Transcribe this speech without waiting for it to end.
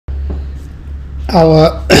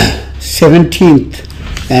Our 17th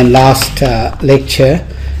and last lecture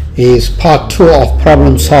is part 2 of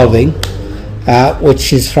problem solving,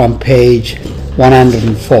 which is from page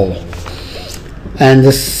 104, and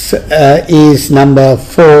this is number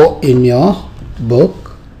 4 in your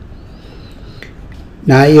book.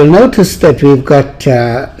 Now you'll notice that we've got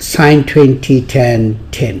sine 20, tan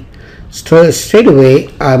 10. Straight away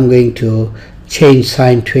I'm going to change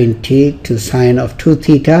sine 20 to sine of 2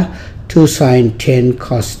 theta to sine 10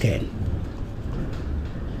 cos 10,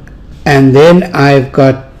 and then I've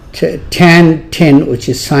got tan 10, which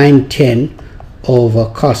is sine 10 over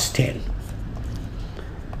cos 10,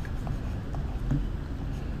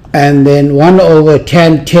 and then 1 over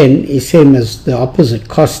tan 10 is same as the opposite,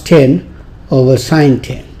 cos 10 over sine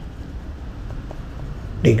 10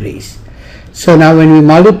 degrees. So now when we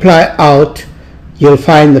multiply out, you'll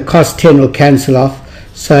find the cos 10 will cancel off,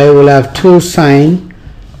 so I will have 2 sine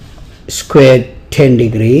squared 10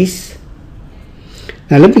 degrees.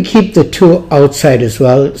 Now let me keep the 2 outside as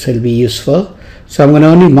well, so it'll be useful. So I'm going to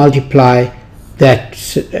only multiply that,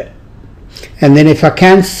 and then if I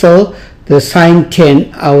cancel the sine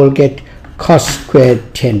 10, I will get cos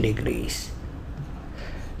squared 10 degrees.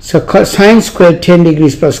 So sine squared 10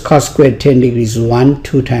 degrees plus cos squared 10 degrees is 1.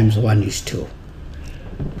 2 times 1 is 2.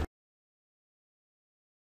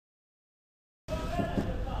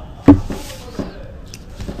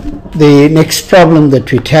 The next problem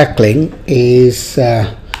that we're tackling is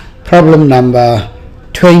problem number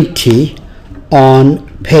 20 on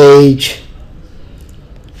page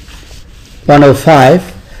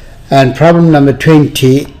 105, and problem number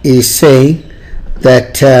 20 is saying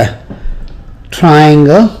that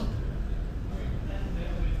triangle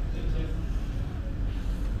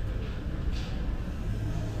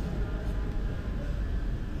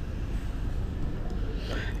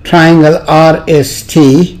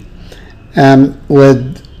RST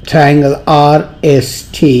with triangle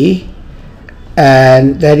RST,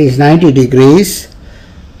 and that is 90 degrees,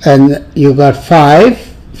 and you got 5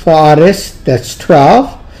 for RS, that's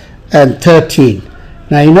 12, and 13.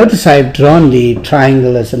 Now you notice I've drawn the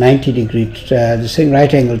triangle as a 90 degree, the same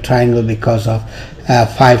right angle triangle, because of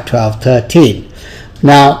 5, 12, 13.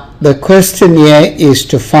 Now the question here is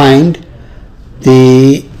to find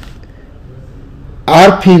the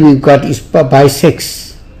RP we've got is bisects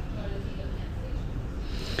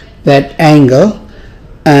that angle,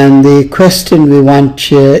 and the question we want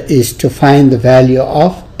here is to find the value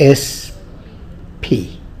of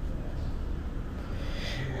SP.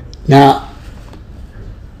 Now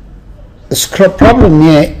the problem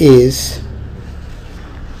here is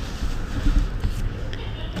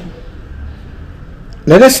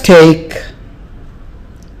let us take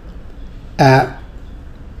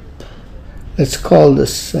let's call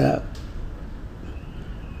this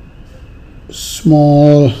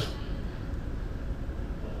small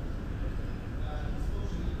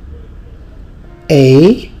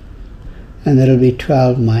a, and that will be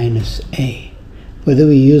 12 minus a. Whether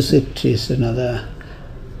we use it is another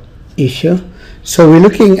issue. So we're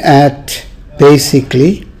looking at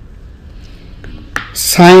basically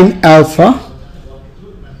sine alpha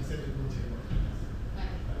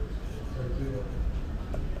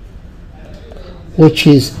which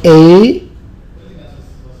is a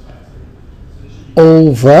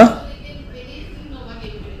over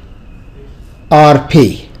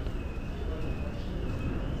RP.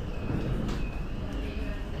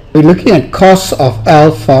 We're looking at cos of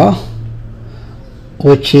alpha,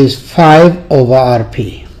 which is 5 over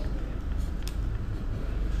RP.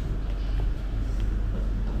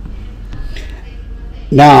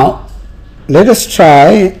 Now let us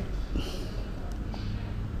try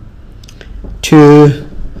to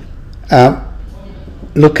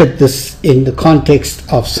look at this in the context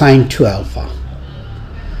of sine 2 alpha.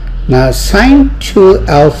 Now sine 2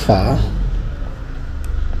 alpha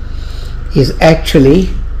is actually,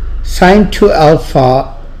 sine 2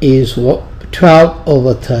 alpha is 12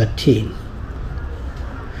 over 13,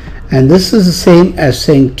 and this is the same as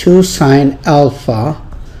saying 2 sine alpha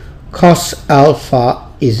cos alpha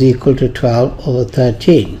is equal to 12 over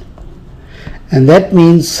 13, and that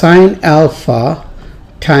means sine alpha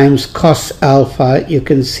times cos alpha. You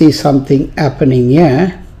can see something happening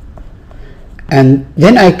here, and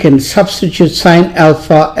then I can substitute sine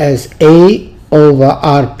alpha as a over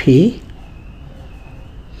RP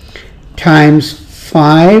times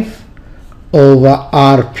 5 over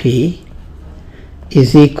RP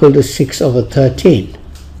is equal to 6 over 13.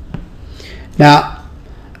 Now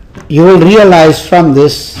you will realize from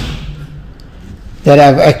this that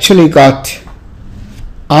I've actually got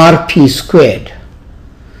RP squared.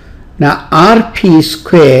 Now RP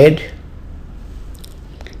squared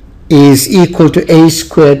is equal to a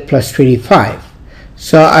squared plus 25.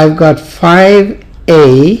 So I've got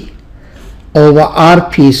 5a over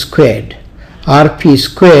rp squared. Rp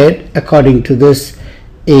squared, according to this,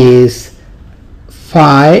 is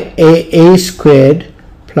 5a squared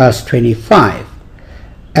plus 25,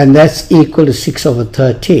 and that's equal to 6 over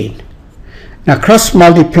 13. Now cross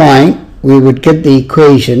multiplying, we would get the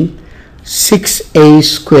equation 6a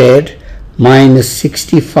squared minus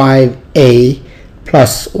 65a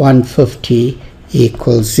plus 150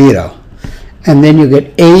 equals 0. And then you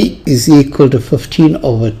get a is equal to 15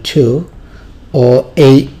 over 2, or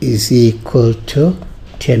a is equal to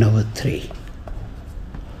 10 over 3.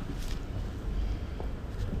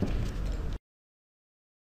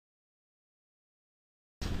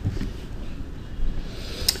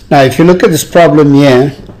 Now if you look at this problem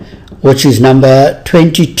here, which is number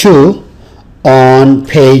 22 on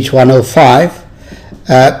page 105,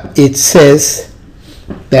 it says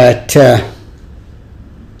that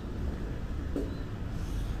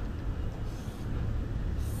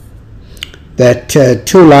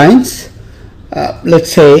two lines,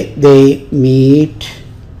 let's say they meet,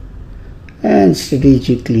 and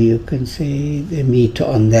strategically you can say they meet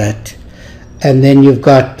on that, and then you've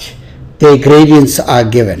got the gradients are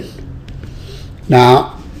given.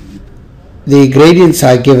 Now the gradients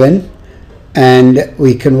are given, and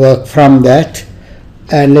we can work from that,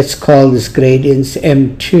 and let's call this gradients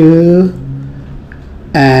M2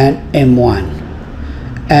 and M1,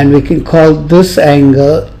 and we can call this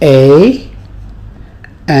angle A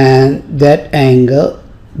and that angle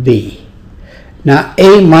B. Now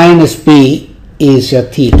A minus B is your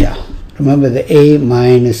theta. Remember, the A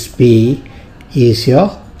minus B is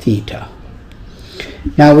your theta.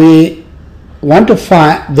 Now we want to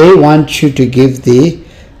find, they want you to give the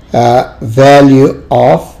value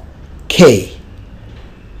of K,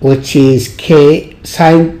 which is K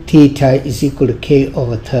sine theta is equal to K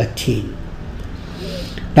over 13.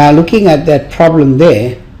 Now looking at that problem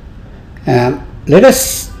there, let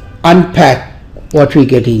us unpack what we're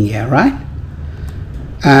getting here, right?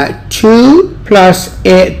 2 plus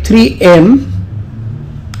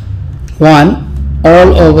 3m1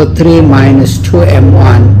 all over 3 minus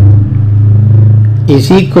 2m1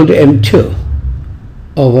 is equal to m2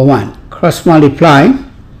 over 1. Cross multiplying,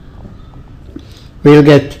 we'll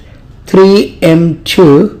get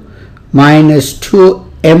 3m2 minus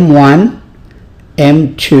 2m1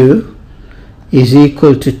 m2 is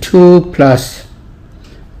equal to 2 plus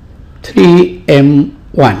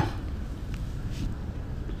 3m1.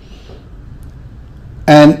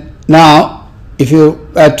 And now if you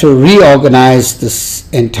had to reorganize this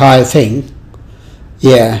entire thing,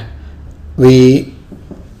 yeah, we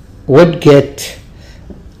would get,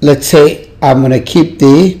 let's say I'm going to keep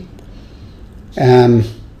the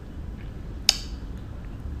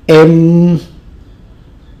M1,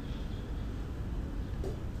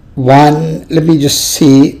 let me just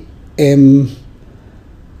see,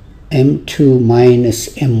 M2 minus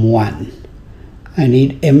M1. I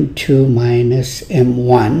need M2 minus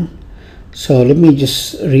M1. So let me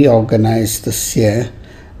just reorganize this here,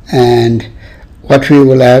 and what we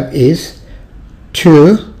will have is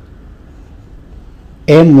 2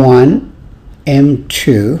 M1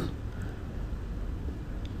 M2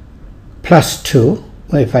 plus 2,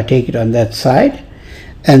 if I take it on that side,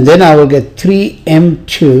 and then I will get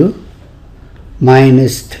 3m2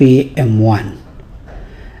 minus 3m1,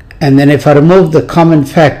 and then if I remove the common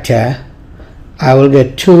factor, I will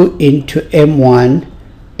get 2 into m1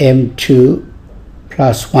 m2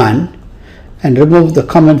 plus 1, and remove the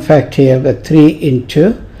common factor here, but 3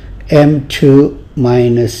 into m2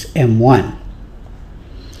 minus m1,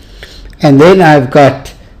 and then I've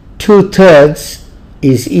got 2/3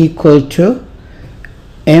 is equal to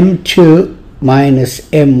m2 minus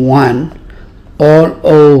m1 all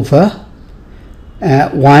over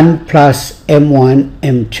 1 plus m1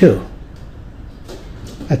 m2.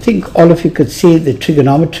 I think all of you could see the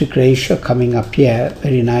trigonometric ratio coming up here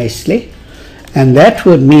very nicely, and that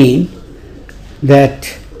would mean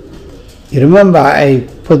that, you remember I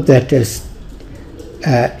put that as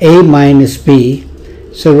A minus B,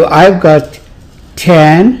 so I've got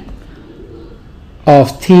tan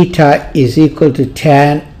of theta is equal to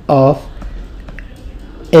tan of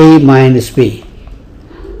A minus B,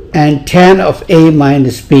 and tan of A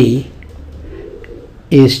minus B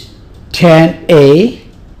is tan A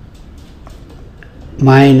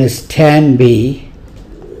minus tan B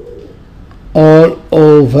all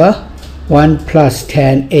over 1 plus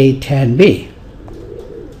tan A tan B.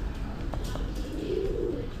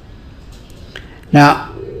 Now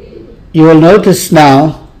you will notice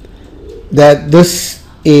now that this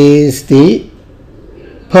is the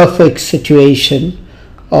perfect situation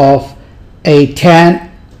of a tan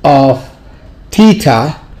of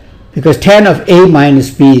theta, because tan of A minus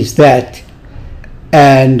B is that,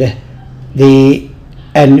 and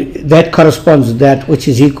that corresponds to that, which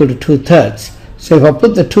is equal to 2/3. So if I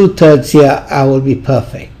put the 2/3 here, I will be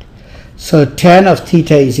perfect. So tan of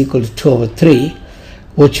theta is equal to 2/3,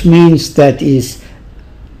 which means that is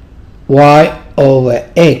y over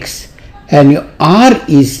x, and your r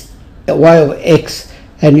is y over x,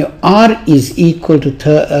 and your r is equal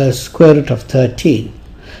to square root of 13.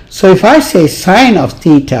 So if I say sine of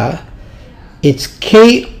theta, it's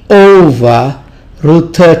k over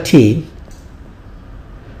root 13,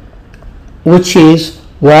 which is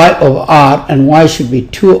y over r, and y should be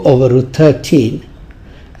 2 over root 13,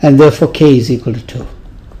 and therefore k is equal to 2.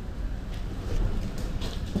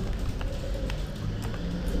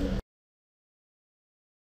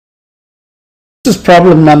 This is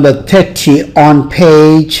problem number 30 on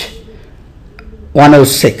page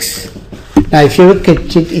 106. Now if you look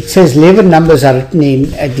at it, it says 11 numbers are written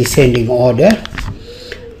in a descending order,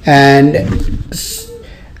 and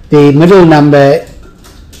the middle number,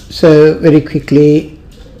 so very quickly,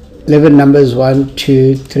 11 numbers 1,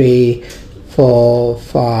 2, 3, 4,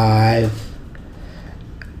 5,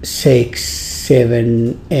 6,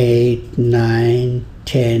 7, 8, 9,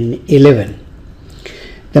 10, 11.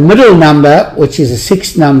 The middle number, which is a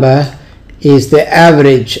sixth number, is the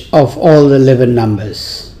average of all the 11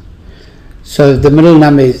 numbers. So if the middle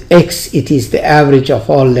number is x, it is the average of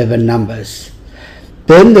all 11 numbers.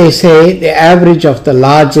 Then they say the average of the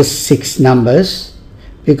largest 6 numbers,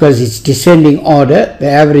 because it's descending order, the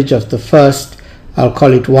average of the first, I'll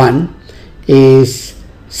call it 1, is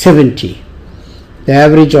 70. The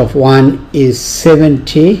average of 1 is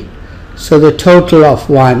 70, so the total of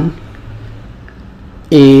 1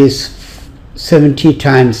 is 70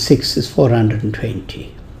 times 6 is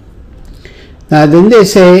 420. Now then they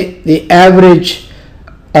say the average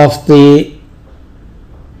of the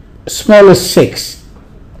smallest 6,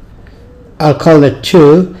 I'll call it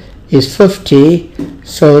 2, is 50,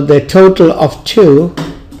 so the total of 2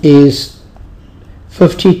 is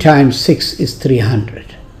 50 times 6 is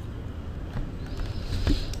 300.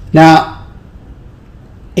 Now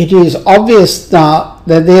it is obvious now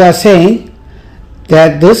that they are saying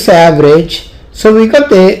that this average, so we got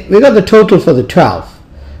the total for the 12.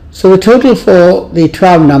 So the total for the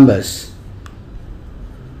 12 numbers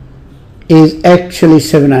is actually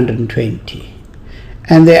 720,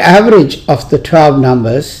 and the average of the 12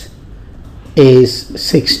 numbers is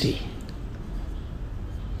 60.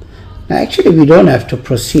 Now actually we don't have to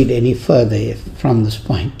proceed any further from this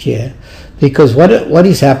point here, because what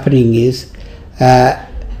is happening is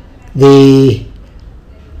the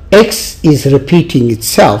x is repeating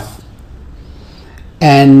itself,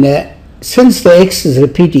 and since the x is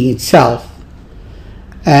repeating itself,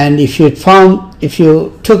 and if you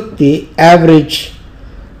took the average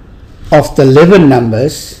of the 11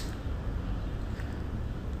 numbers,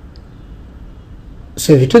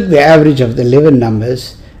 so if you took the average of the 11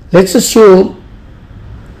 numbers, let's assume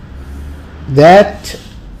that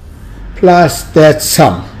plus that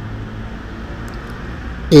sum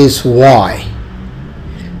is y.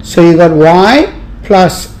 So you got y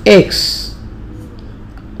plus x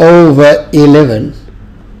over 11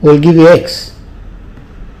 will give you x.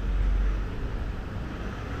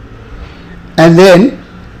 And then,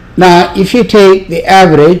 now if you take the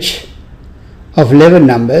average of 11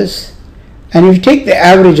 numbers, and if you take the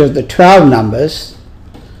average of the 12 numbers,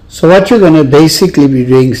 so what you're going to basically be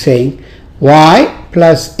doing, saying y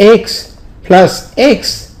plus x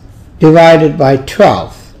divided by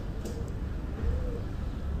 12.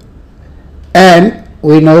 And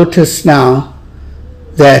we notice now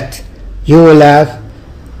that you will have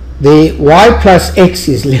the y plus x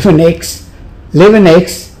is 11x,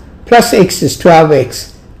 11x plus x is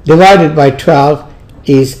 12x, divided by 12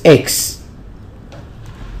 is x.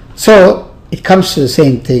 So it comes to the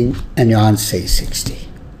same thing, and your answer is 60.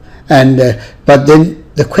 And but then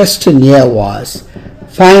the question here was,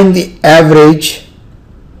 find the average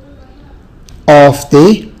of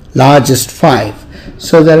the largest 5.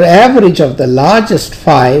 So the average of the largest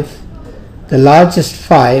 5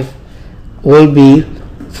 will be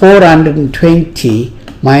 420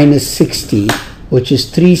 minus 60, which is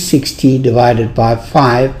 360 divided by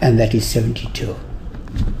 5, and that is 72.